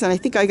 orange trees, and I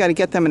think I got to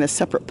get them in a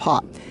separate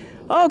pot.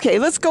 Okay,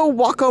 let's go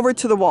walk over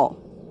to the wall.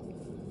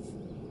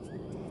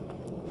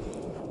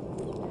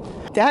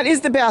 That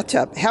is the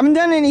bathtub. Haven't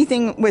done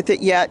anything with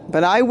it yet,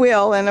 but I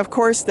will. And of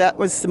course, that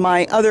was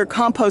my other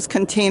compost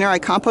container. I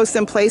compost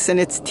in place and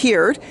it's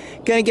tiered.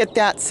 Gonna get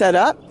that set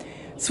up.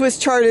 Swiss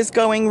chard is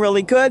going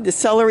really good. The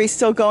celery's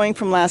still going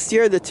from last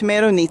year. The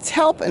tomato needs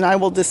help, and I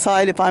will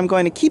decide if I'm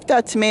going to keep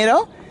that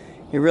tomato.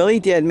 It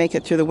really did make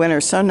it through the winter.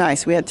 So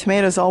nice. We had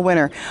tomatoes all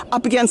winter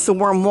up against the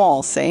warm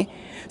wall, see?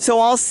 So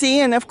I'll see.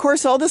 And of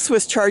course, all the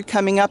Swiss chard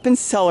coming up in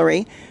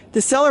celery.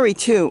 The celery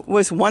too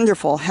was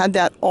wonderful. Had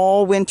that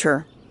all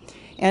winter.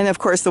 And of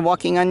course, the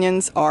walking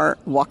onions are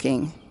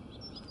walking.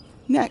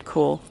 Isn't that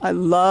cool?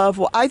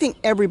 I think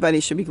everybody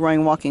should be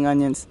growing walking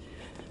onions.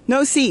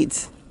 No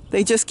seeds.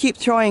 They just keep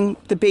throwing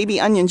the baby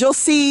onions. You'll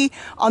see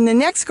on the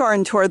next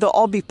garden tour, they'll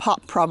all be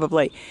popped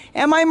probably.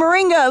 And my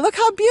moringa, look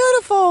how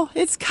beautiful.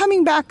 It's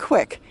coming back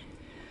quick.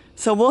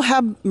 So we'll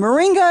have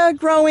moringa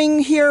growing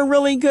here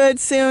really good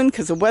soon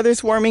because the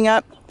weather's warming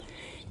up.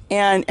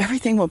 And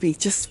everything will be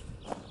just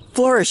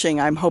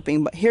flourishing, I'm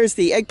hoping. But here's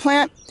the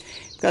eggplant.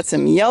 Got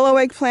some yellow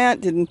eggplant,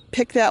 didn't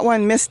pick that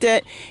one, missed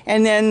it.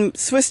 And then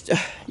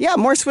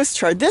more Swiss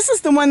chard. This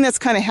is the one that's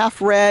kind of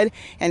half red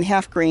and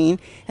half green.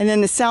 And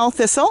then the sow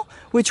thistle,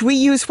 which we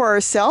use for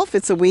ourselves.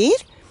 It's a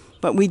weed,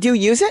 but we do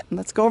use it.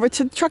 Let's go over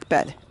to the truck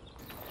bed.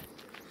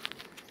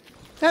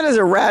 That is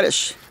a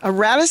radish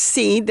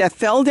seed that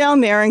fell down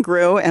there and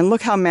grew, and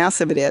look how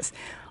massive it is.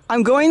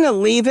 I'm going to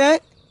leave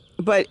it,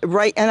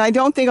 and I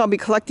don't think I'll be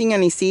collecting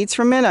any seeds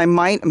from it. I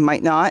might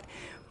not.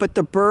 But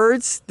the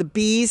birds, the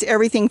bees,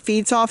 everything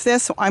feeds off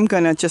this. So I'm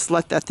going to just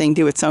let that thing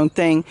do its own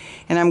thing.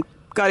 And I've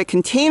got a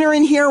container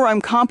in here where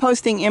I'm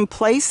composting in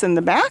place in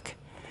the back.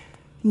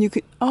 And you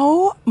could,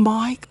 oh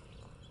my,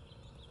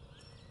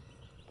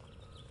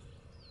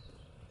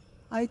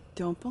 I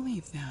don't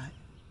believe that.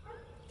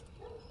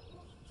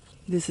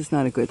 This is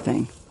not a good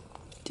thing.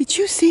 Did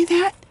you see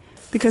that?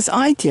 Because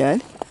I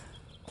did.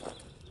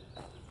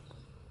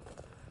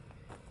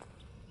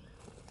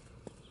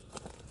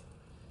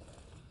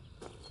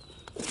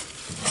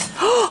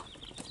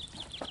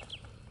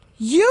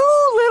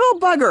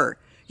 little bugger.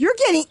 You're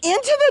getting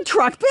into the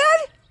truck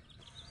bed?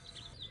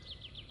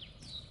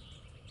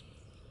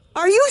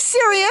 Are you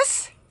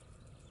serious?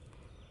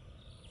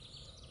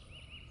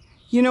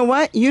 You know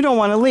what? You don't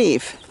want to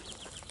leave.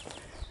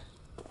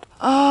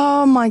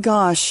 Oh my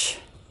gosh.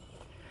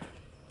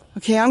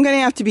 Okay, I'm going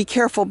to have to be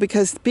careful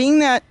because being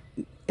that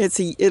it's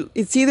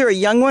either a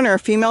young one or a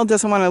female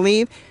doesn't want to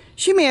leave,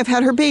 she may have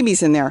had her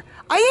babies in there.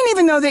 I didn't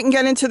even know they can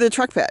get into the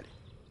truck bed.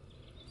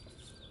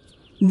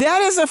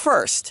 That is a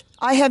first.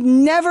 I have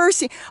never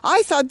seen.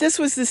 I thought this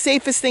was the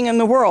safest thing in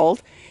the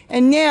world,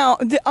 and now,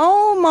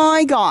 oh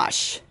my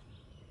gosh.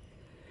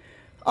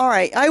 All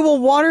right, I will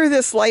water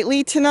this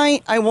lightly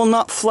tonight. I will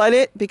not flood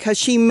it because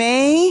she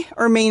may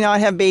or may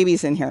not have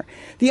babies in here.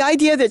 The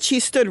idea that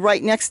she stood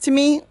right next to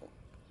me,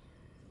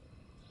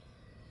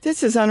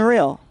 this is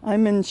unreal.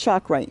 I'm in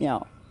shock right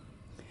now.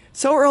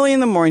 So early in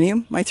the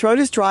morning, my throat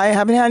is dry. I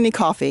haven't had any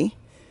coffee.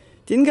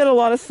 Didn't get a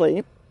lot of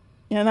sleep.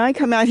 And I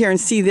come out here and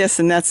see this,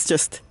 and that's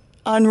just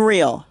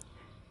unreal.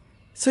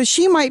 So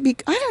she might be,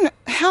 I don't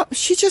know how,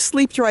 she just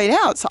leaped right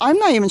out. So I'm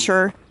not even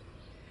sure.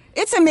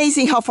 It's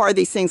amazing how far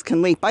these things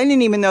can leap. I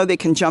didn't even know they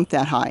can jump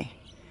that high.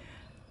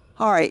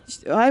 All right,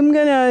 I'm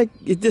going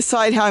to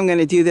decide how I'm going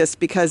to do this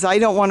because I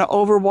don't want to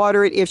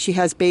overwater it if she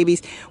has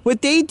babies.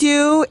 What they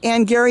do,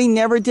 and Gary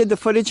never did the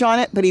footage on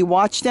it, but he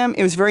watched them.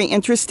 It was very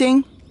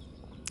interesting.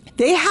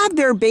 They have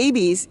their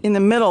babies in the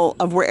middle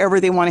of wherever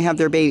they want to have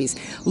their babies,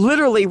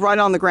 literally right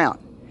on the ground.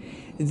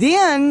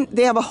 Then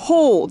they have a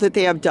hole that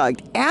they have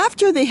dug.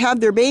 After they have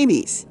their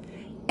babies,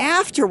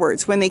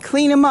 afterwards, when they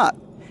clean them up,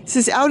 this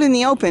is out in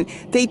the open,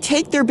 they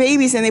take their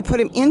babies and they put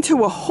them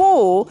into a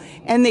hole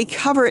and they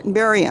cover it and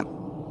bury them.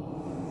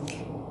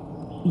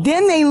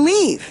 Then they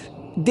leave.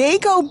 They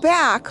go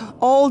back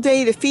all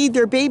day to feed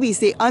their babies.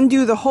 They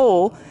undo the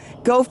hole,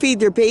 go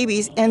feed their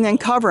babies, and then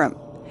cover them.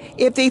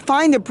 If they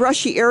find a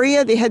brushy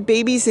area, they had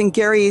babies in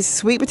Gary's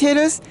sweet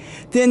potatoes,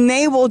 then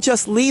they will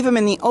just leave them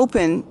in the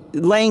open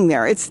laying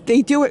there.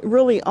 They do it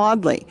really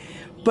oddly.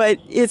 But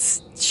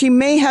she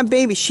may have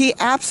babies. She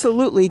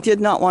absolutely did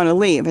not want to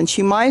leave. And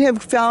she might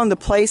have found a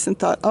place and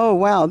thought, oh,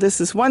 wow,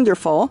 this is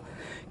wonderful.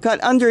 Got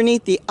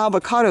underneath the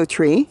avocado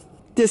tree,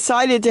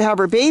 decided to have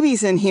her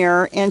babies in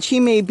here, and she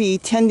may be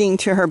tending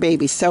to her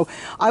babies. So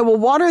I will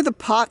water the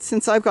pot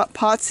since I've got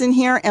pots in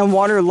here and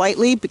water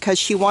lightly because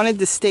she wanted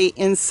to stay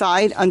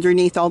inside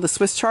underneath all the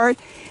Swiss chard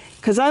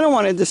because I don't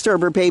want to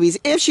disturb her babies.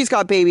 If she's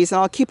got babies, and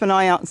I'll keep an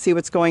eye out and see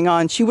what's going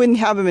on. She wouldn't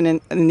have them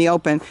in the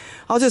open.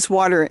 I'll just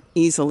water it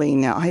easily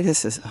now. Oh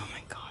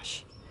my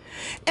gosh.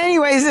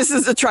 Anyways, this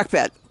is the truck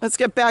bed. Let's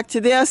get back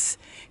to this.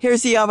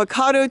 Here's the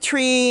avocado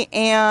tree,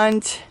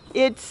 and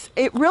it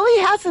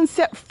really hasn't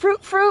set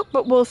fruit,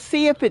 but we'll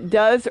see if it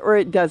does or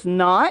it does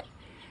not.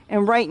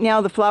 And right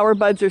now the flower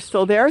buds are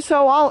still there.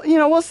 So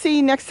we'll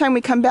see next time we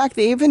come back.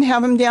 They even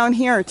have them down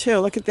here too.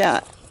 Look at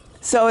that.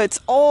 So it's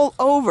all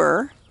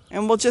over.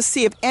 And we'll just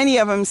see if any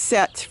of them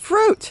set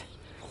fruit.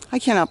 I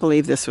cannot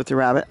believe this with the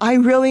rabbit. I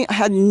really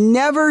had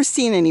never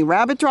seen any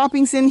rabbit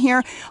droppings in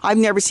here. I've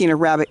never seen a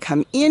rabbit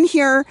come in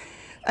here.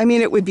 I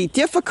mean, it would be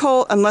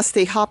difficult unless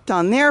they hopped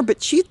on there,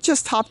 but she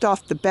just hopped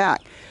off the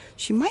back.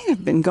 She might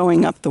have been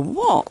going up the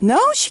wall.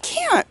 No, she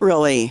can't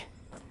really.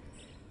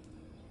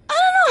 I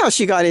don't know how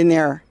she got in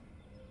there.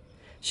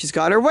 She's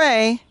got her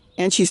way,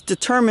 and she's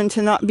determined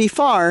to not be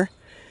far.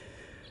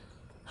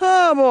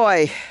 Oh,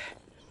 boy.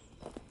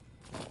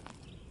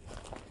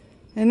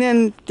 And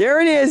then there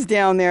it is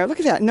down there.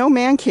 Look at that. No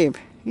man cave.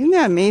 Isn't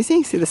that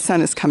amazing? See, the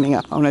sun is coming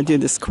up. I want to do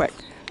this quick.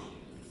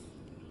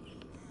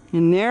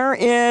 And there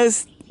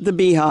is the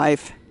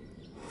beehive.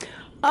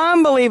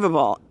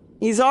 Unbelievable.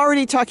 He's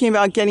already talking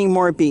about getting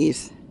more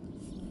bees.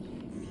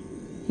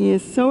 He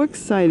is so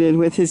excited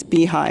with his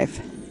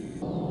beehive.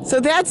 So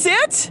that's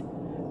it.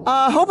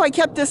 Hope I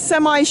kept this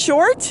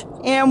semi-short,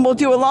 and we'll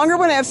do a longer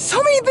one. I have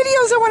so many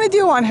videos I want to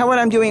do on what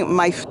I'm doing with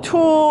my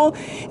tool,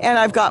 and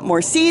I've got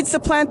more seeds to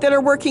plant that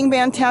are working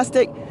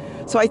fantastic.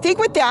 So I think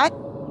with that,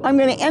 I'm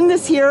going to end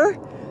this here,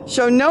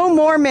 show no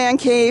more man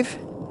cave,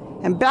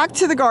 and back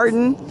to the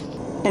garden.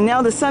 And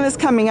now the sun is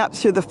coming up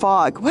through the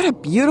fog. What a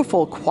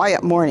beautiful,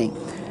 quiet morning.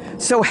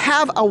 So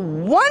have a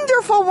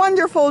wonderful,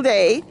 wonderful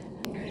day,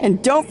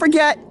 and don't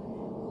forget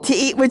to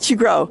eat what you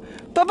grow.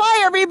 Bye-bye,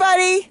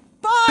 everybody.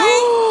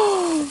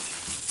 Bye.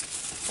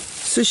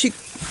 So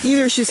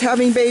she's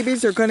having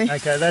babies or gonna.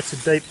 Okay, that's a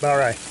deep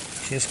burrow.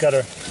 She's got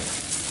her.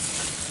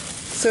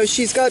 So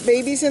she's got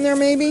babies in there,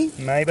 maybe.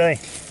 Maybe.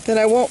 Then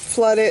I won't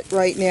flood it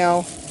right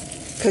now,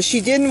 because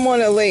she didn't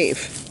want to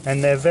leave.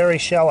 And they're very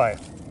shallow.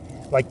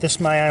 Like this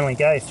may only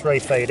go 3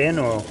 feet in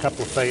or a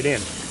couple of feet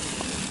in.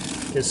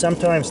 Because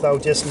sometimes they'll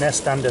just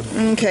nest under.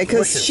 Okay,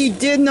 because she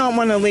did not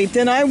want to leave.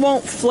 Then I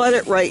won't flood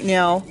it right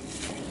now.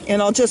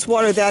 And I'll just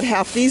water that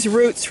half. These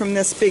roots from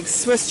this big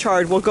Swiss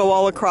chard will go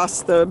all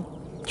across the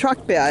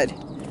truck bed.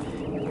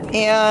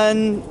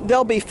 And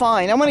they'll be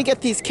fine. I want to get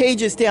these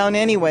cages down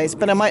anyways,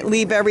 but I might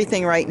leave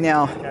everything right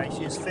now. Okay,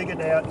 she's figured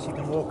out she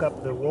can walk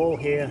up the wall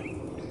here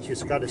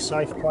she's got a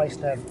safe place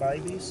to have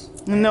babies.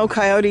 No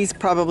coyotes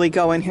probably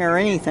go in here or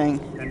anything.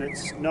 And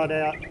it's not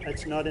out,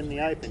 it's not in the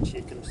open.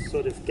 She can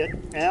sort of get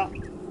out.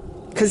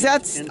 Because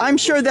I'm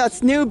sure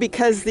that's new,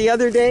 because the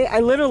other day I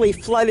literally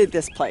flooded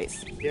this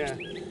place. Yeah.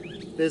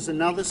 There's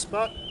another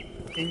spot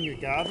in your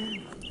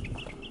garden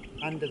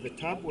under the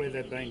tub where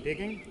they've been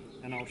digging,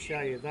 and I'll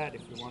show you that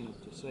if you wanted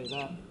to see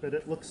that. But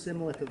it looks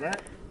similar to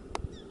that.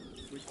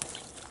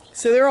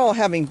 So they're all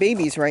having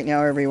babies right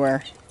now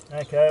everywhere.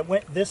 Okay,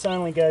 this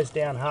only goes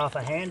down half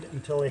a hand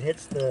until it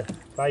hits the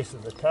base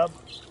of the tub.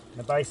 And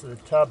the base of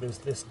the tub is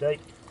this deep.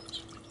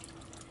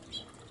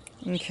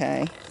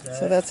 Okay,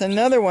 so that's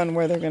another one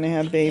where they're going to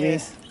have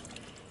babies.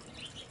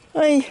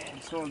 Yeah. I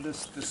saw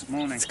this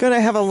morning. It's going to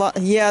have a lot.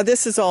 Yeah,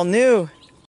 this is all new.